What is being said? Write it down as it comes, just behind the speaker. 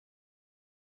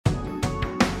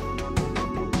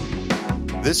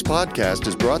This podcast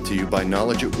is brought to you by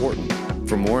Knowledge at Wharton.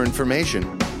 For more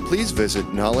information, please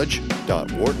visit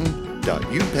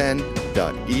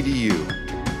knowledge.wharton.upenn.edu.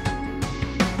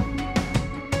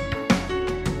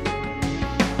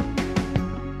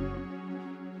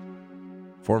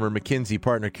 Former McKinsey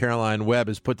partner Caroline Webb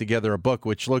has put together a book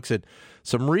which looks at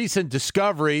some recent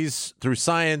discoveries through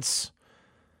science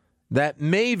that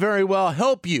may very well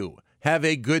help you have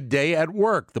a good day at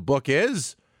work. The book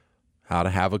is How to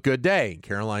Have a Good Day.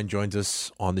 Caroline joins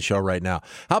us on the show right now.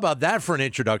 How about that for an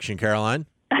introduction, Caroline?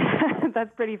 That's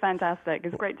pretty fantastic.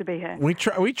 It's great to be here.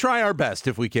 We try our best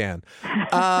if we can.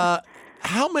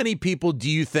 How many people do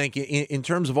you think, in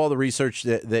terms of all the research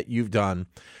that you've done,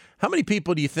 how many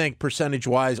people do you think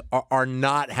percentage-wise are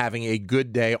not having a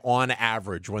good day on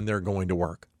average when they're going to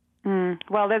work?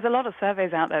 Well, there's a lot of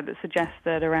surveys out there that suggest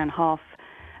that around half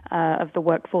of the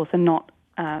workforce are not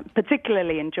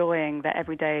particularly enjoying their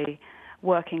everyday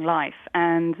working life.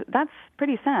 And that's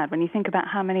pretty sad when you think about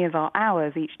how many of our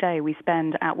hours each day we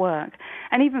spend at work.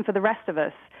 And even for the rest of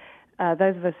us,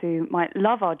 those of us who might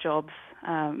love our jobs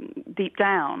deep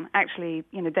down, actually,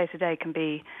 day to day can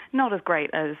be not as great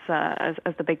as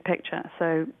the big picture.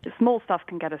 So small stuff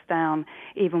can get us down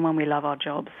even when we love our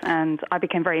jobs. And I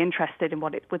became very interested in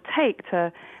what it would take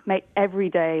to make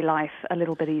everyday life a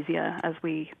little bit easier as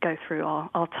we go through our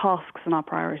tasks and our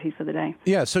priorities for the day.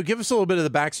 Yeah, so give us a little bit of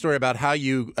the backstory about how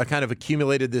you kind of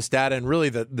accumulated this data and really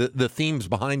the themes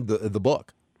behind the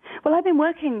book. Well, I've been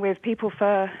working with people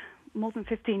for more than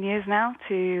 15 years now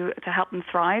to help them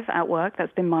thrive at work.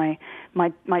 That's been my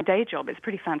day job. It's a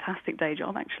pretty fantastic day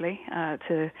job, actually,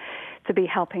 to be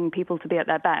helping people to be at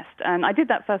their best. And I did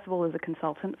that, first of all, as a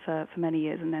consultant for many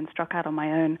years and then struck out on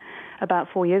my own about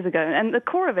 4 years ago. And the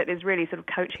core of it is really sort of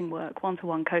coaching work,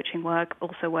 one-to-one coaching work,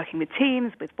 also working with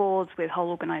teams, with boards, with whole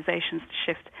organizations to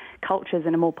shift cultures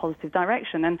in a more positive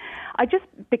direction. And I just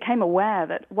became aware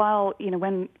that while,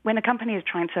 when a company is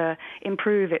trying to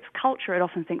improve its culture, it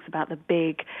often thinks about the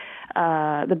big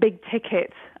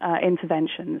ticket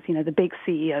interventions, the big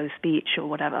CEO speech or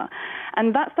whatever.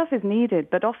 And that stuff is needed,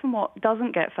 but often what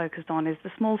doesn't get focused on is the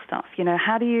small stuff.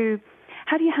 How do you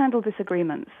handle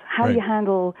disagreements? How do you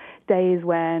handle days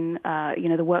when,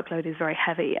 the workload is very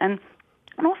heavy? And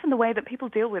often the way that people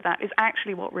deal with that is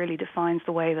actually what really defines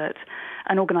the way that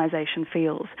an organization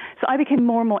feels. So I became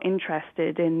more and more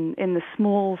interested in the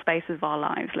small spaces of our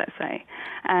lives, let's say.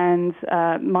 And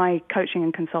my coaching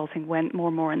and consulting went more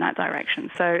and more in that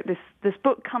direction. So this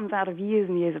book comes out of years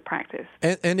and years of practice.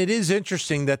 And it is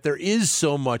interesting that there is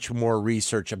so much more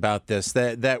research about this,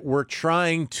 that we're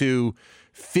trying to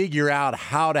figure out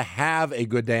how to have a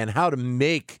good day and how to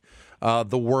make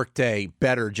the workday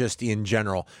better just in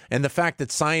general. And the fact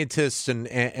that scientists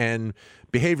and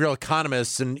behavioral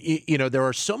economists and, there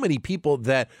are so many people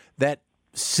that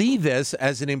see this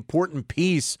as an important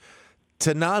piece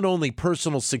to not only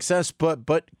personal success,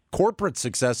 but corporate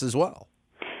success as well.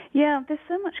 Yeah, there's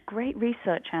so much great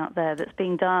research out there that's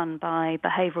being done by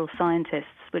behavioral scientists,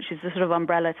 which is the sort of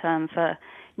umbrella term for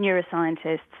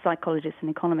neuroscientists, psychologists, and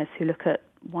economists who look at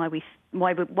why we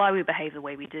behave the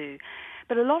way we do.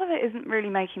 But a lot of it isn't really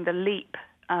making the leap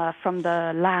from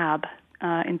the lab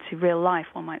into real life,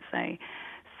 one might say.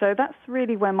 So that's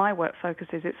really where my work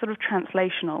focuses. It's sort of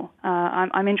translational.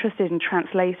 I'm interested in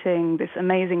translating this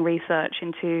amazing research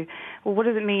into, well, what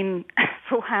does it mean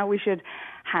for how we should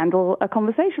handle a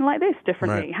conversation like this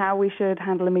differently, right, how we should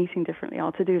handle a meeting differently,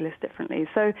 our to-do list differently.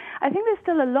 So I think there's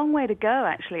still a long way to go,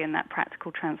 actually, in that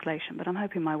practical translation, but I'm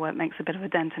hoping my work makes a bit of a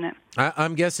dent in it.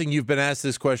 I'm guessing you've been asked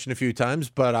this question a few times,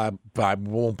 but I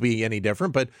won't be any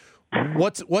different. But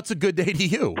what's a good day to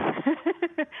you?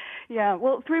 Yeah,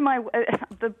 well, through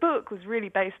the book was really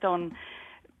based on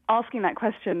asking that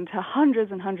question to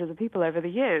hundreds and hundreds of people over the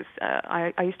years.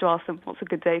 I used to ask them, what's a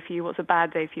good day for you, what's a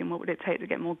bad day for you, and what would it take to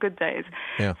get more good days?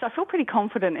 Yeah. So I feel pretty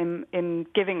confident in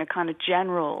giving a kind of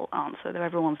general answer, though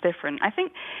everyone's different. I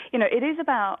think, it is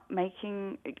about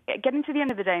getting to the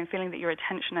end of the day and feeling that your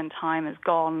attention and time has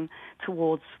gone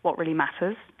towards what really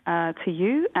matters to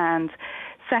you. And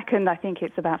second, I think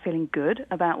it's about feeling good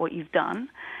about what you've done.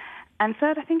 And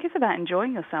third, I think it's about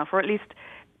enjoying yourself, or at least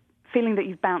feeling that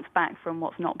you've bounced back from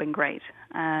what's not been great,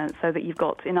 so that you've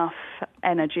got enough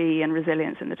energy and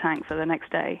resilience in the tank for the next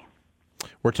day.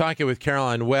 We're talking with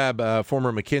Caroline Webb,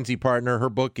 former McKinsey partner. Her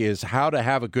book is How to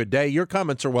Have a Good Day. Your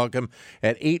comments are welcome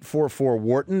at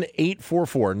 844-WHARTON,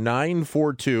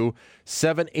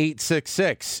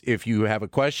 844-942-7866. If you have a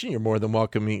question, you're more than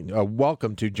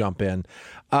welcome to jump in.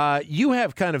 You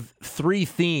have kind of three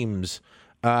themes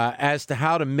as to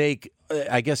how to make,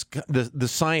 I guess, the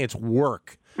science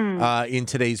work in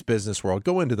today's business world.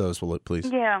 Go into those, please.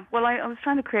 Yeah, well, I was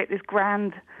trying to create this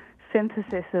grand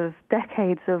synthesis of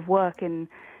decades of work in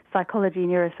psychology,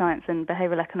 neuroscience, and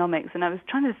behavioral economics, and I was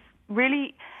trying to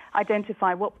really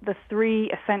identify what the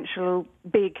three essential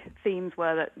big themes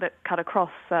were that cut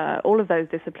across all of those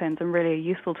disciplines and really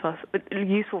useful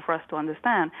for us to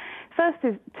understand. First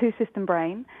is two-system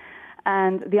brain,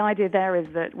 and the idea there is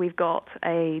that we've got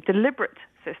a deliberate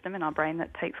system in our brain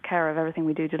that takes care of everything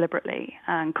we do deliberately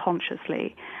and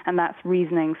consciously, and that's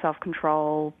reasoning,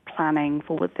 self-control, planning,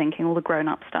 forward thinking, all the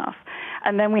grown-up stuff.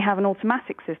 And then we have an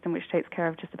automatic system which takes care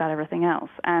of just about everything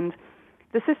else. And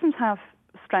the systems have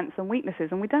strengths and weaknesses,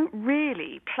 and we don't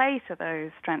really play to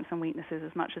those strengths and weaknesses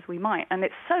as much as we might. And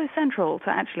it's so central to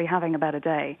actually having a better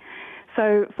day.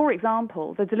 So, for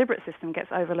example, the deliberate system gets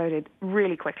overloaded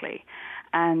really quickly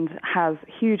and has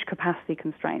huge capacity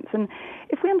constraints. And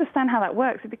if we understand how that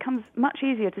works, it becomes much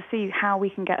easier to see how we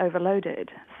can get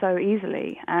overloaded so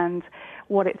easily and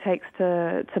what it takes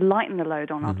to lighten the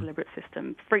load on our deliberate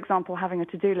system. For example, having a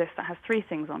to-do list that has 3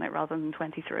 things on it rather than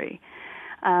 23.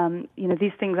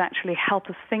 These things actually help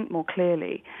us think more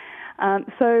clearly.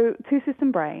 So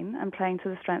two-system brain and playing to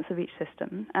the strengths of each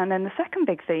system. And then the second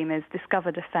big theme is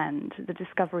discover-defend, the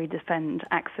discovery-defend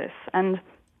axis. And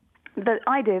the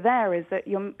idea there is that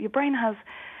your brain has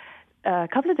a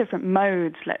couple of different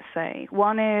modes, let's say.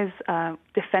 One is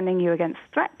defending you against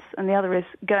threats, and the other is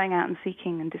going out and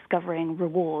seeking and discovering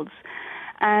rewards.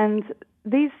 And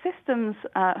these systems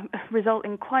result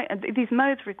in these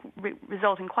modes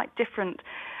result in quite different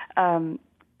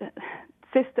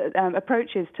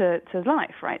approaches to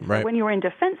life, right? So when you're in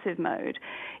defensive mode,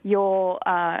 you're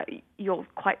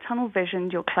quite tunnel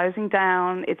visioned, you're closing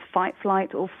down, it's fight,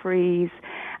 flight, or freeze.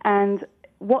 And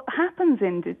what happens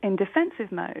in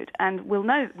defensive mode, and we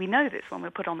know this when we're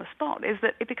put on the spot, is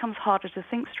that it becomes harder to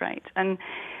think straight. And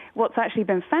what's actually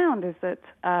been found is that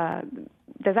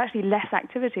there's actually less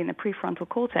activity in the prefrontal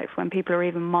cortex when people are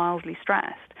even mildly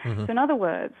stressed. So in other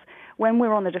words, when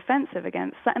we're on the defensive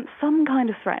against some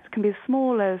kind of threat, can be as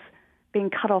small as being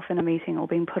cut off in a meeting or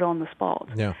being put on the spot.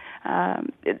 Yeah.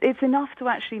 It's enough to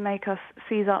actually make us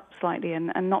seize up slightly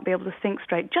and not be able to think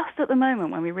straight just at the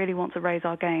moment when we really want to raise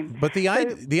our game. But the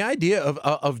idea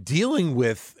of dealing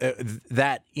with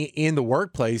that in the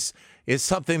workplace is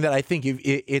something that I think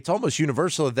it's almost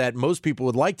universal that most people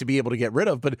would like to be able to get rid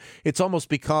of, but it's almost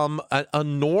become a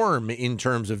norm in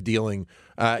terms of dealing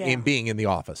in being in the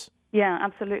office. Yeah,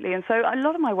 absolutely. And so a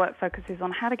lot of my work focuses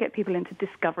on how to get people into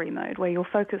discovery mode, where you'll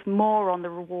focus more on the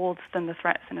rewards than the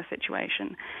threats in a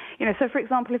situation. So for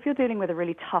example, if you're dealing with a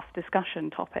really tough discussion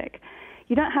topic,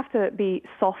 you don't have to be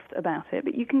soft about it,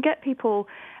 but you can get people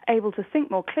able to think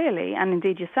more clearly, and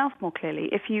indeed yourself more clearly,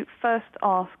 if you first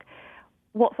ask,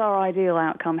 what's our ideal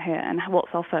outcome here, and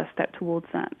what's our first step towards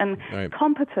that? And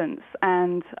competence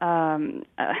and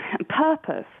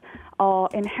purpose are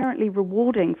inherently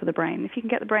rewarding for the brain. If you can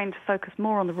get the brain to focus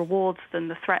more on the rewards than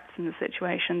the threats in the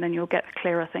situation, then you'll get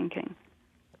clearer thinking.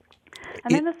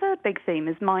 And then the third big theme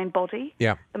is mind-body,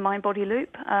 the mind-body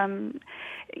loop.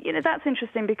 That's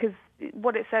interesting because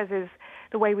what it says is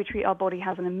the way we treat our body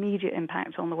has an immediate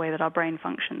impact on the way that our brain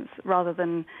functions, rather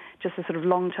than just a sort of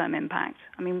long-term impact.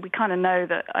 I mean, we kind of know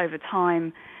that over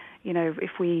time,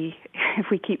 if we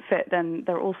keep fit, then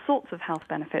there are all sorts of health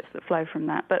benefits that flow from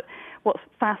that. But what's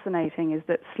fascinating is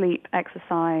that sleep,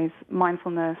 exercise,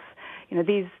 mindfulness,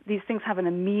 these things have an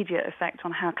immediate effect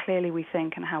on how clearly we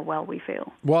think and how well we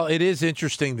feel. Well, it is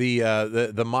interesting.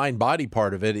 The mind-body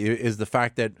part of it is the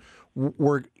fact that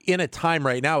we're in a time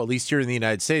right now, at least here in the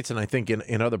United States, and I think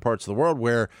in other parts of the world,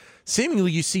 where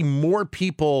seemingly you see more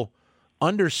people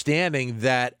understanding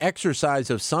that exercise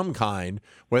of some kind,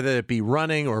 whether it be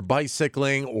running or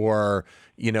bicycling or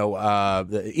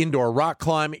the indoor rock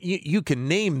climbing, you can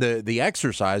name the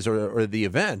exercise or the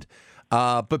event,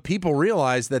 but people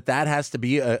realize that has to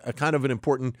be a kind of an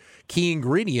important key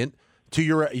ingredient to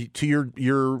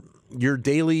your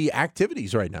daily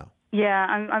activities right now. Yeah,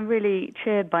 I'm really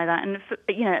cheered by that. And,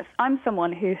 I'm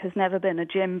someone who has never been a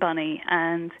gym bunny,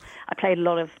 and I played a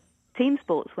lot of team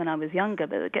sports when I was younger,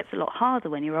 but it gets a lot harder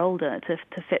when you're older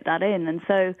to fit that in. And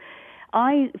so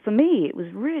for me, it was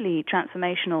really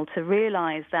transformational to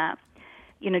realize that,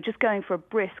 just going for a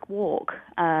brisk walk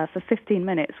for 15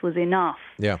 minutes was enough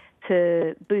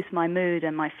to boost my mood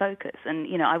and my focus. And,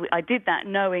 I did that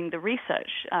knowing the research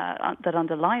that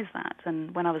underlies that.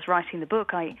 And when I was writing the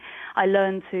book, I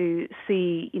learned to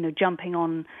see, jumping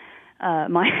on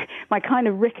my kind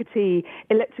of rickety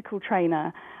elliptical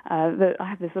trainer, that I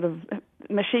have this sort of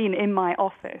machine in my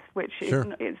office, which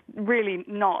is really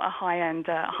not a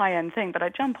high-end thing, but I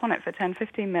jump on it for 10,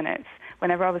 15 minutes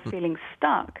whenever I was feeling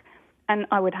stuck. and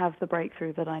I would have the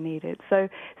breakthrough that I needed. So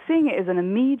seeing it as an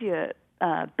immediate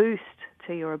boost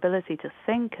to your ability to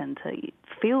think and to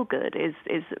feel good is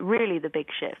really the big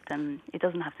shift, and it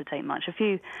doesn't have to take much. A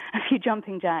few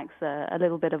jumping jacks, a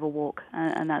little bit of a walk,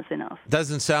 and that's enough.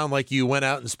 Doesn't sound like you went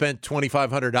out and spent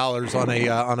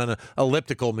 $2,500 on an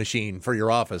elliptical machine for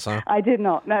your office, huh? I did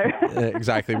not, no.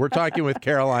 Exactly. We're talking with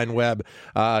Caroline Webb.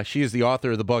 She is the author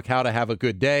of the book, How to Have a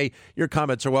Good Day. Your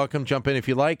comments are welcome. Jump in if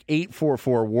you like.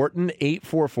 844-WHARTON,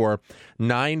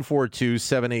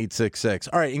 844-942-7866.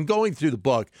 All right, in going through the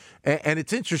book, and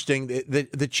it's interesting,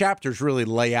 the chapters really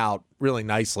lay out really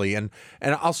nicely. And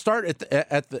I'll start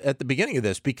at the beginning of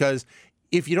this, because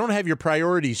if you don't have your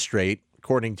priorities straight,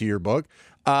 according to your book,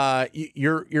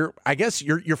 you're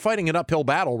fighting an uphill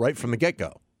battle right from the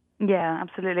get-go. Yeah,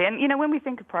 absolutely. And, when we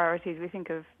think of priorities, we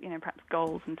think of, perhaps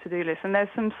goals and to-do lists. And there's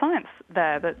some science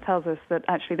there that tells us that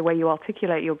actually the way you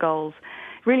articulate your goals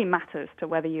really matters to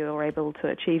whether you're able to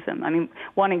achieve them. I mean,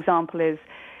 one example is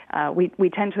we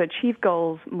tend to achieve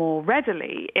goals more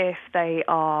readily if they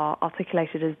are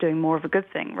articulated as doing more of a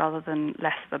good thing rather than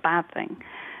less of a bad thing.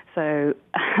 So,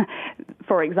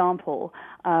 for example,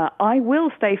 I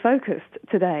will stay focused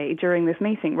today during this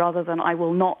meeting rather than I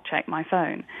will not check my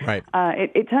phone. Right.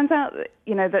 It turns out,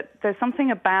 that there's something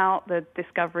about the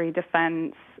discovery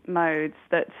defense modes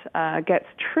that gets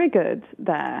triggered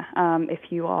there.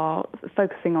 If you are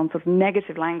focusing on sort of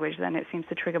negative language, then it seems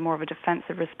to trigger more of a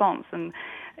defensive response. And,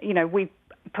 we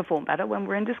perform better when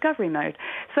we're in discovery mode.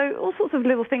 So all sorts of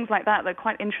little things like that are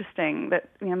quite interesting that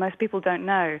most people don't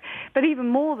know. But even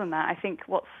more than that, I think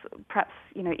what's perhaps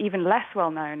even less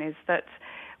well known is that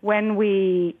when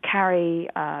we carry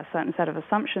a certain set of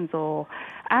assumptions or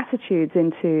attitudes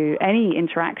into any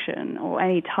interaction or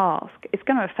any task, it's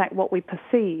going to affect what we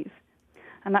perceive.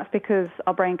 And that's because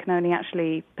our brain can only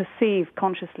actually perceive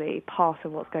consciously part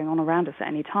of what's going on around us at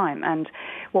any time. And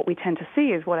what we tend to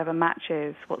see is whatever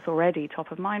matches what's already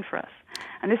top of mind for us.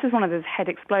 And this is one of those head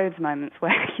explodes moments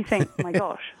where you think, oh my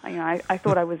gosh, I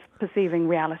thought I was perceiving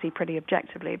reality pretty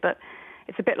objectively. But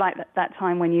it's a bit like that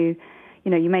time when you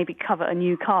maybe cover a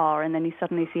new car and then you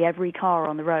suddenly see every car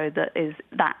on the road that is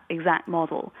that exact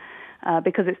model.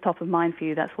 Because it's top of mind for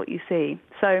you, that's what you see.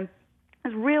 So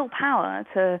there's real power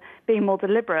to being more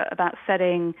deliberate about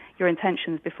setting your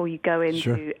intentions before you go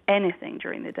into anything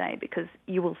during the day, because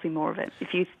you will see more of it.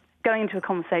 If you go into a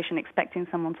conversation expecting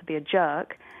someone to be a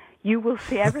jerk, you will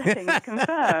see everything that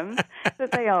confirms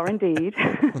that they are indeed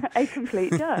a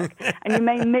complete jerk. And you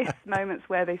may miss moments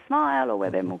where they smile or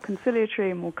where they're more conciliatory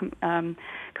and more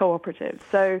cooperative.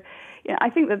 So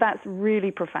I think that's really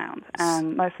profound,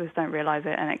 and most of us don't realize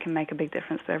it, and it can make a big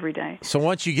difference to every day. So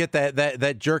once you get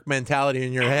that jerk mentality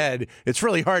in your head, it's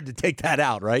really hard to take that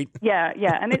out, right?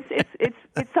 Yeah, and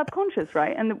it's subconscious,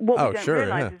 right? And what we don't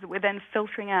realize is that we're then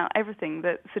filtering out everything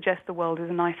that suggests the world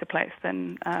is a nicer place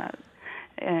than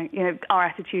our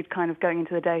attitude kind of going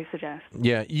into the day suggests.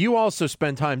 Yeah, you also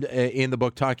spend time in the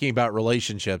book talking about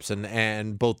relationships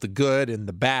and both the good and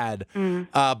the bad.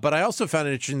 But I also found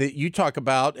it interesting that you talk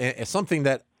about something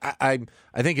that I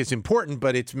think is important,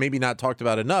 but it's maybe not talked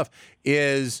about enough,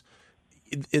 is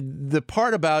the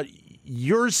part about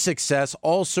your success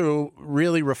also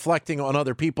really reflecting on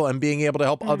other people and being able to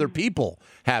help other people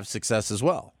have success as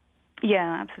well.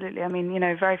 Yeah, absolutely. I mean,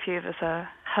 very few of us are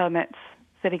hermits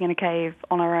sitting in a cave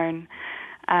on our own.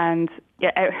 And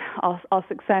our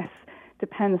success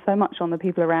depends so much on the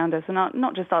people around us, and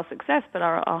not just our success, but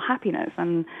our happiness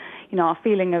and, our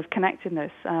feeling of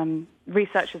connectedness.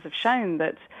 Researchers have shown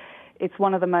that it's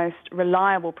one of the most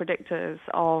reliable predictors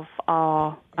of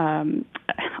our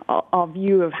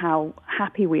view of how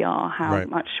happy we are, how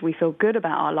much we feel good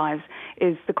about our lives,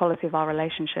 is the quality of our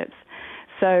relationships.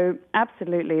 So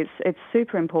absolutely, it's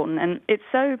super important, and it's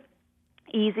so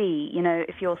easy,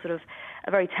 if you're sort of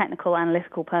a very technical,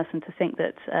 analytical person, to think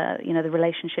that, the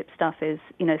relationship stuff is,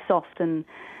 soft and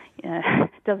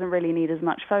doesn't really need as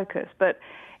much focus. But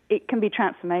it can be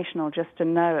transformational just to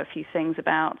know a few things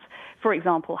about, for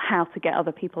example, how to get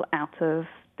other people out of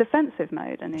defensive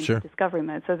mode and into discovery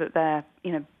mode so that they're,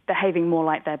 behaving more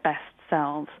like their best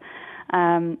selves.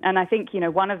 And I think,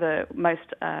 one of the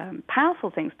most powerful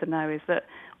things to know is that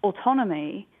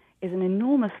autonomy is an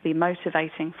enormously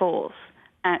motivating force.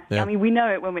 I mean, we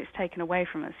know it when it's taken away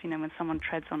from us, when someone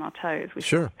treads on our toes,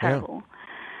 which is terrible.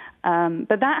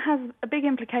 But that has a big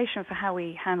implication for how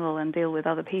we handle and deal with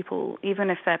other people,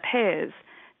 even if they're peers,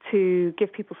 to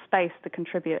give people space to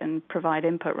contribute and provide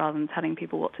input rather than telling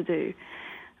people what to do.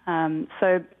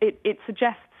 So it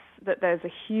suggests that there's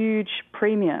a huge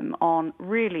premium on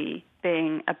really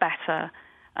being a better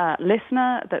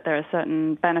listener, that there are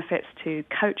certain benefits to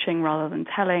coaching rather than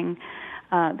telling,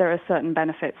 there are certain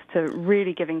benefits to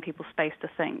really giving people space to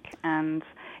think. And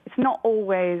it's not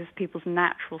always people's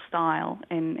natural style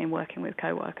in working with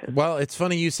coworkers. Well, it's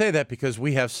funny you say that because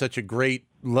we have such a great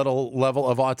little level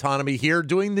of autonomy here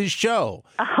doing this show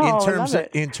in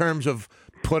terms of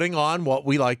putting on what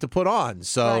we like to put on.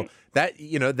 So right.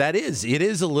 it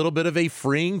is a little bit of a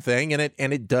freeing thing, and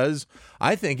it does.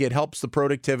 I think it helps the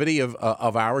productivity of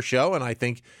our show, and I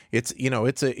think it's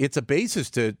a basis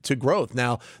to growth.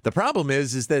 Now the problem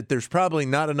is that there's probably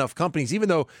not enough companies, even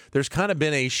though there's kind of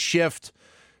been a shift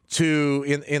to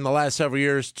in the last several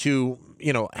years to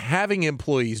having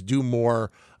employees do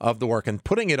more of the work and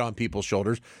putting it on people's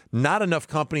shoulders. Not enough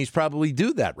companies probably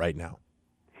do that right now.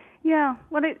 Yeah,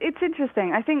 well, it's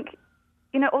interesting. I think,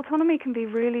 autonomy can be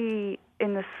really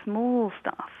in the small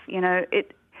stuff.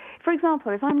 For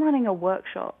example, if I'm running a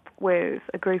workshop with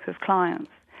a group of clients,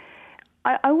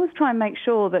 I always try and make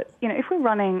sure that, if we're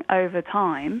running over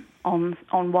time on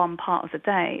one part of the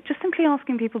day, just simply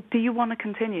asking people, do you want to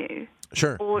continue?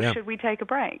 Sure. Or should we take a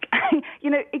break?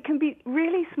 It can be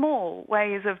really small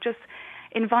ways of just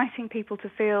inviting people to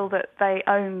feel that they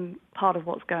own part of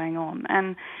what's going on.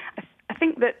 And I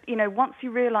think that, once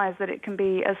you realize that it can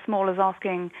be as small as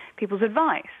asking people's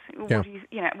advice, yeah.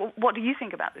 What do you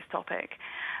think about this topic?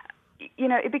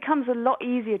 It becomes a lot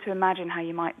easier to imagine how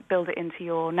you might build it into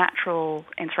your natural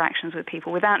interactions with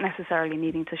people without necessarily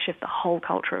needing to shift the whole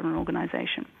culture of an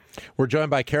organization. We're joined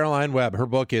by Caroline Webb. Her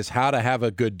book is How to Have a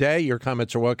Good Day. Your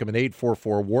comments are welcome at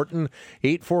 844-WHARTON,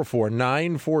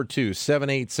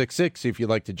 844-942-7866 if you'd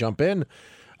like to jump in.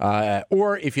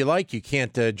 Or if you like, you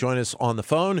can't join us on the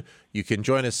phone. You can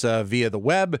join us via the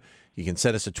web. You can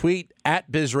send us a tweet at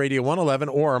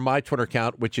BizRadio111 or my Twitter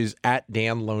account, which is at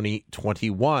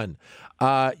DanLoney21.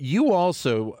 You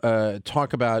also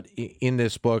talk about in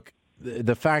this book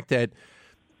the fact that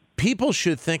people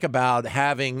should think about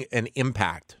having an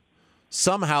impact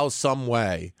somehow, some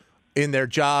way in their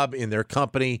job, in their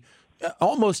company,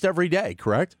 almost every day,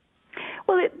 correct?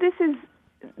 Well, this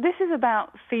is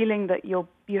about feeling that you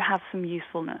have some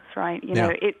usefulness, right?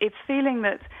 It's feeling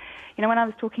that, when I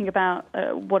was talking about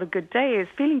what a good day is,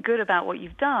 feeling good about what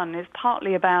you've done is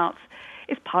partly about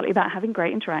having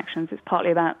great interactions. It's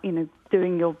partly about,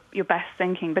 doing your best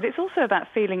thinking, but it's also about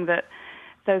feeling that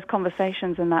those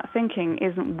conversations and that thinking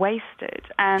isn't wasted.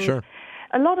 And sure.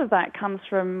 A lot of that comes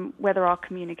from whether our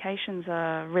communications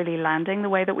are really landing the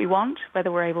way that we want, whether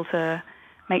we're able to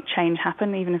make change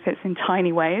happen, even if it's in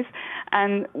tiny ways,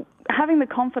 and having the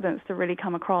confidence to really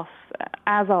come across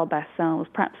as our best selves,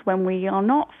 perhaps when we are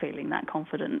not feeling that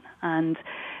confident. And,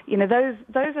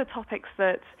 those are topics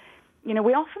that,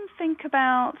 we often think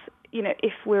about,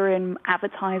 if we're in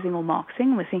advertising or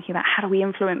marketing, we're thinking about how do we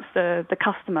influence the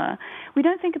customer. We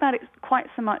don't think about it quite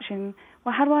so much in,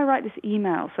 well, how do I write this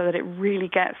email so that it really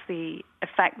gets the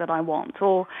effect that I want?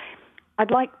 Or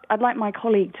I'd like my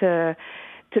colleague to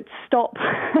stop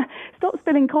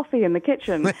spilling coffee in the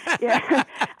kitchen. Yeah.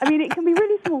 I mean, it can be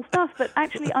really small stuff, but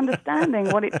actually understanding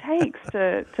what it takes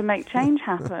to make change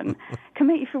happen can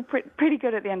make you feel pretty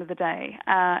good at the end of the day.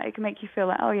 It can make you feel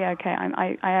like, oh yeah, okay,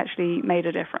 I actually made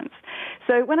a difference.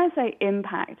 So when I say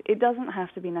impact, it doesn't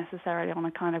have to be necessarily on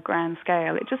a kind of grand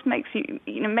scale. It just makes you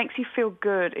feel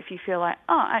good if you feel like,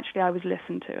 oh, actually I was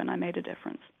listened to and I made a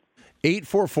difference.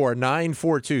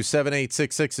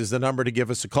 844-942-7866 is the number to give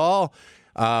us a call.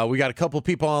 We got a couple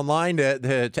people online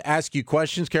to ask you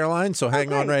questions, Caroline, so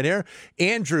hang on right here.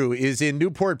 Andrew is in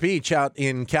Newport Beach out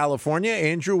in California.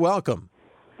 Andrew, welcome.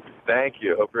 Thank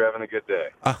you. Hope you're having a good day.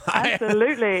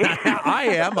 Absolutely. I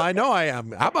am. I know I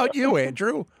am. How about you,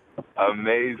 Andrew?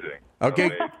 Amazing. Okay,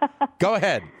 go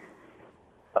ahead.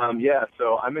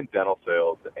 So I'm in dental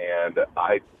sales, and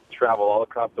I travel all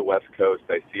across the West Coast.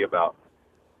 I see about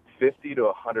 50 to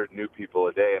 100 new people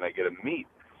a day, and I get to meet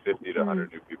 50 to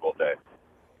 100 new people a day.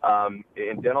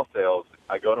 In dental sales,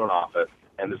 I go to an office,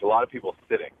 and there's a lot of people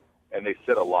sitting, and they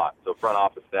sit a lot. So front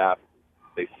office staff,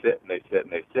 they sit and they sit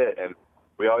and they sit, and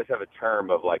we always have a term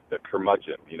of like the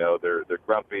curmudgeon. They're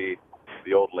grumpy,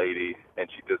 the old lady, and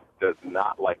she just does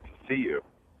not like to see you.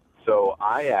 So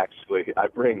I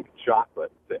bring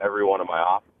chocolate to every one of my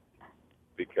offices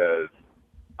because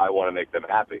I want to make them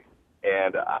happy.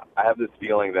 And I have this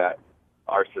feeling that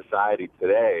our society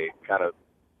today, kind of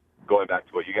going back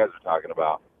to what you guys are talking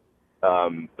about,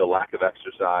 the lack of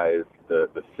exercise,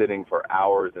 the sitting for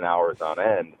hours and hours on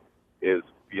end is,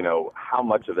 how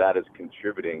much of that is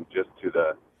contributing just to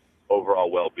the overall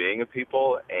well-being of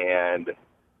people, and,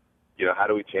 how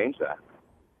do we change that?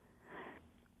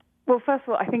 Well, first of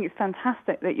all, I think it's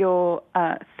fantastic that you're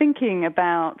thinking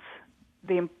about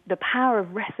the power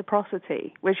of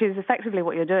reciprocity, which is effectively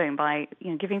what you're doing by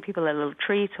giving people a little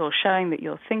treat or showing that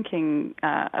you're thinking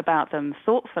about them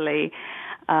thoughtfully,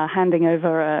 handing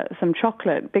over some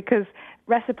chocolate, because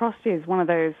reciprocity is one of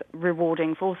those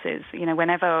rewarding forces.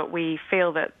 Whenever we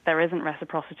feel that there isn't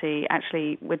reciprocity,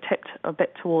 actually we're tipped a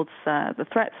bit towards the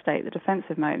threat state, the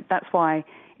defensive mode. That's why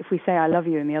if we say I love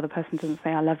you and the other person doesn't say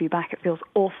I love you back, it feels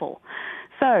awful.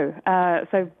 So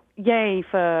yay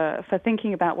for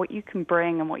thinking about what you can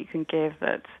bring and what you can give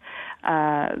that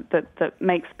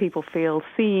makes people feel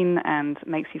seen and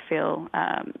makes you feel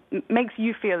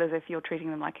as if you're treating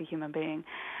them like a human being.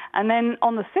 And then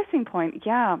on the sitting point,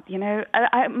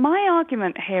 my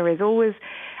argument here is always,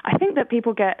 I think that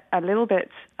people get a little bit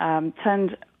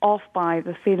turned off by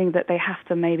the feeling that they have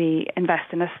to maybe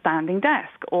invest in a standing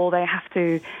desk, or they have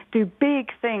to do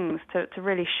big things to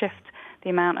really shift the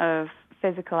amount of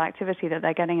physical activity that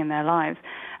they're getting in their lives.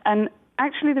 And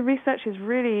actually the research is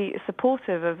really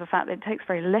supportive of the fact that it takes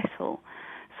very little.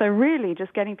 So really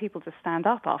just getting people to stand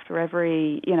up after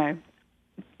every,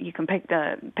 you can pick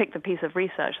the piece of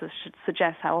research that should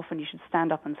suggest how often you should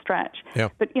stand up and stretch. Yeah.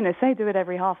 But, say do it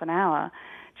every half an hour,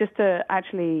 just to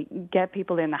actually get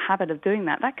people in the habit of doing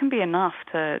that. That can be enough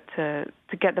to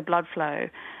get the blood flow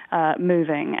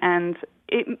moving. And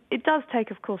it does take,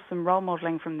 of course, some role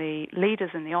modeling from the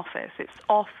leaders in the office. It's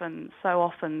so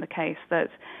often the case that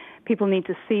people need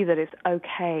to see that it's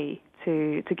okay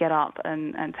to get up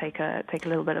and take a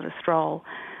little bit of a stroll.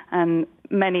 And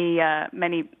many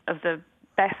of the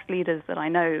best leaders that I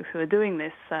know who are doing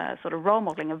this sort of role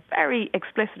modeling are very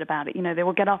explicit about it. They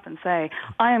will get up and say,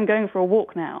 I am going for a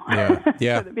walk now,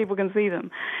 yeah. so that people can see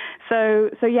them. So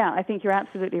yeah, I think you're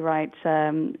absolutely right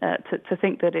to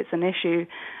think that it's an issue,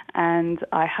 and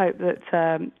I hope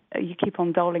that you keep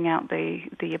on doling out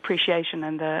the appreciation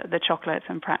and the chocolates,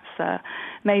 and perhaps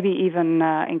maybe even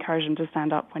encourage them to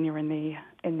stand up when you're in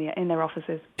their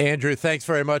offices. Andrew, thanks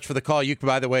very much for the call.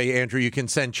 By the way, Andrew, you can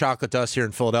send chocolate to us here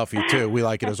in Philadelphia too. We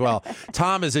like it as well.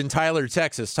 Tom is in Tyler,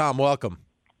 Texas. Tom, welcome.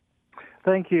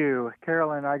 Thank you,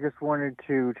 Carolyn. I just wanted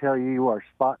to tell you are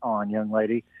spot on, young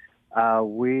lady.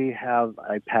 We have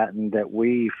a patent that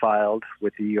we filed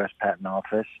with the U.S. Patent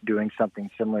Office doing something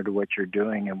similar to what you're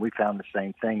doing, and we found the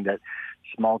same thing, that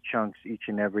small chunks each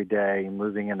and every day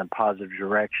moving in a positive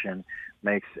direction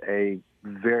makes a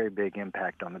very big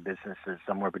impact on the businesses,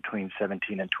 somewhere between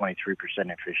 17 and 23%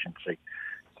 efficiency.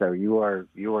 So you are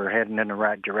heading in the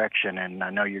right direction, and I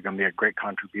know you're going to be a great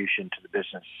contribution to the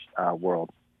business world.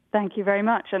 Thank you very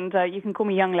much, and you can call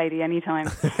me young lady anytime.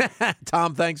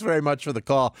 Tom, thanks very much for the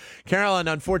call. Carolyn,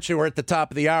 unfortunately, we're at the top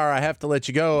of the hour. I have to let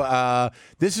you go.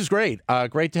 This is great.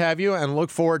 Great to have you, and look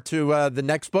forward to the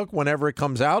next book whenever it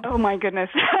comes out. Oh, my goodness.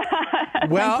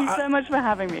 Well, thank you so much for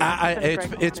having me.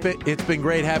 It's been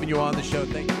great having you on the show.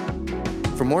 Thank you.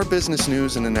 For more business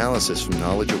news and analysis from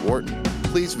Knowledge at Wharton,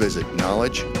 please visit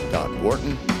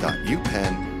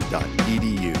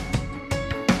knowledge.wharton.upenn.edu.